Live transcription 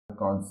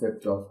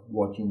concept of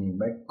what you mean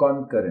by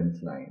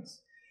concurrent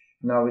lines.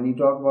 Now when you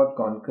talk about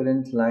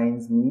concurrent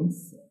lines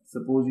means,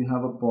 suppose you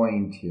have a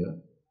point here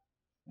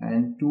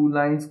and two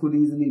lines could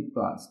easily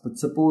pass, but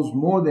suppose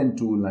more than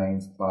two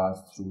lines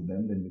pass through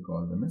them, then we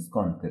call them as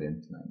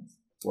concurrent lines.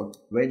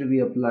 Where do we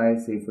apply?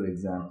 Say for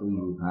example,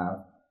 you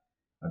have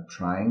a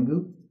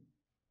triangle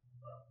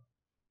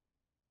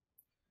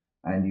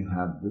and you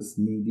have this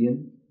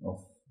median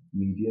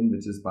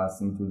which is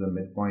passing through the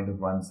midpoint of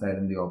one side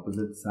and the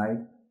opposite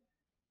side,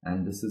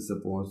 and this is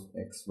suppose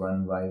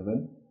x1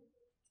 y1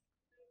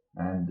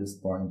 and this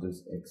point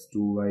is x2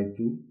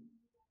 y2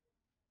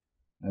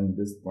 and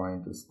this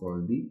point is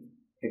called the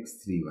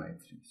x3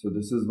 y3. So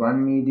this is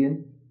one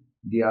median.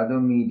 The other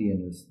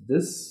median is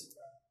this,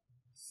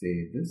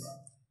 say this,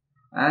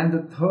 and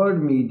the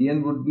third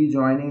median would be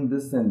joining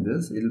this and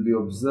this. It will be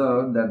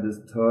observed that this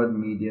third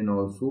median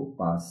also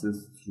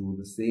passes through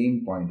the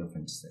same point of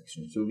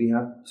intersection. So we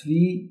have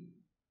three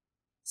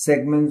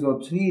segments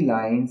or three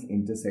lines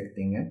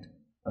intersecting at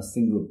a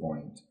single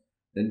point.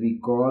 Then we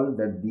call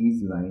that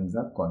these lines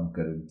are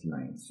concurrent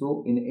lines.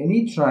 So in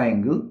any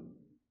triangle,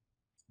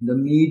 the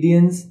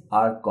medians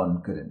are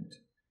concurrent.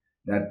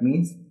 That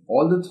means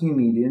all the three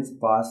medians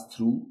pass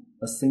through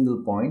a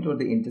single point or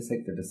they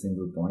intersect at a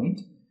single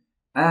point.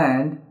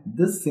 And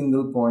this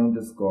single point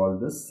is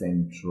called the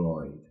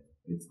centroid.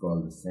 It's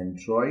called the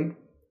centroid.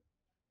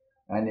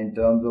 And in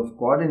terms of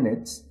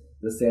coordinates,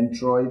 the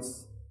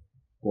centroid's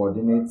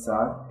coordinates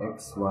are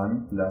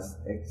x1 plus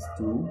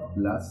x2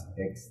 plus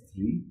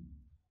x3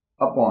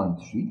 upon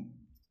 3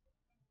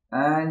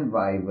 and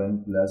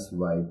y1 plus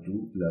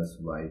y2 plus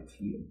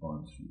y3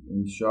 upon 3.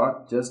 In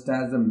short, just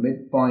as the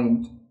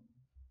midpoint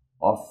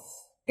of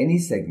any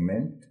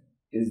segment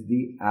is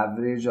the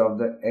average of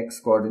the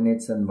x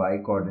coordinates and y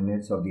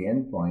coordinates of the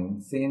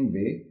endpoint, same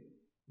way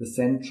the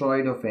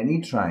centroid of any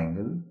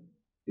triangle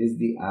is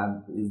the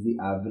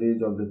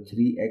average of the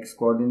 3 x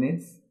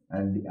coordinates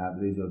and the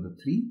average of the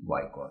 3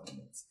 y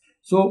coordinates.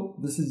 So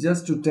this is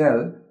just to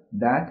tell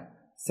that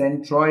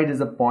centroid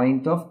is a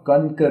point of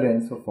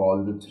concurrence of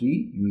all the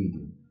three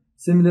median.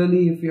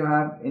 Similarly, if you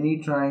have any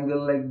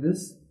triangle like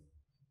this,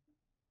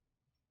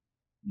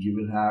 you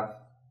will have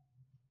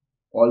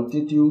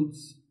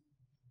altitudes,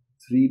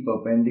 3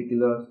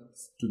 perpendicular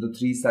to the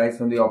 3 sides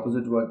from the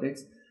opposite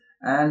vertex,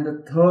 and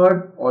the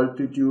third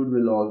altitude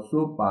will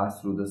also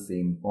pass through the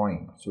same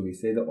point. So we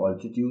say the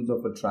altitudes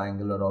of a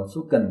triangle are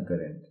also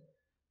concurrent,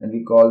 and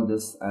we call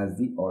this as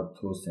the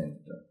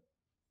orthocenter.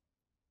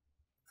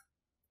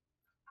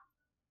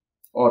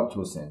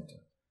 Orthocenter.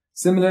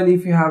 Similarly,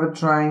 if you have a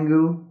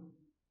triangle,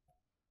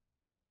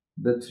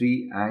 the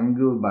 3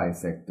 angle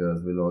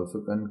bisectors will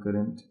also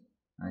concurrent.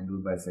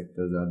 Angle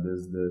bisectors are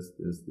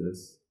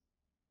this.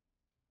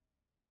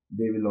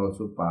 They will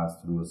also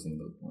pass through a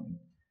single point,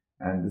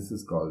 and this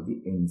is called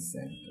the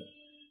incenter.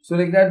 So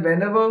like that,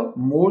 whenever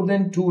more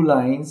than 2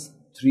 lines,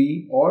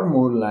 3 or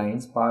more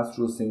lines pass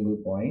through a single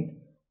point,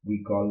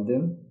 we call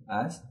them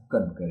as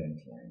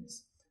concurrent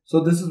lines. So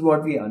this is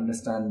what we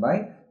understand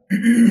by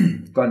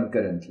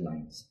concurrent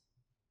lines.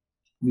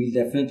 We'll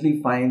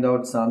definitely find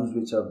out sums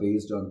which are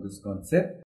based on this concept.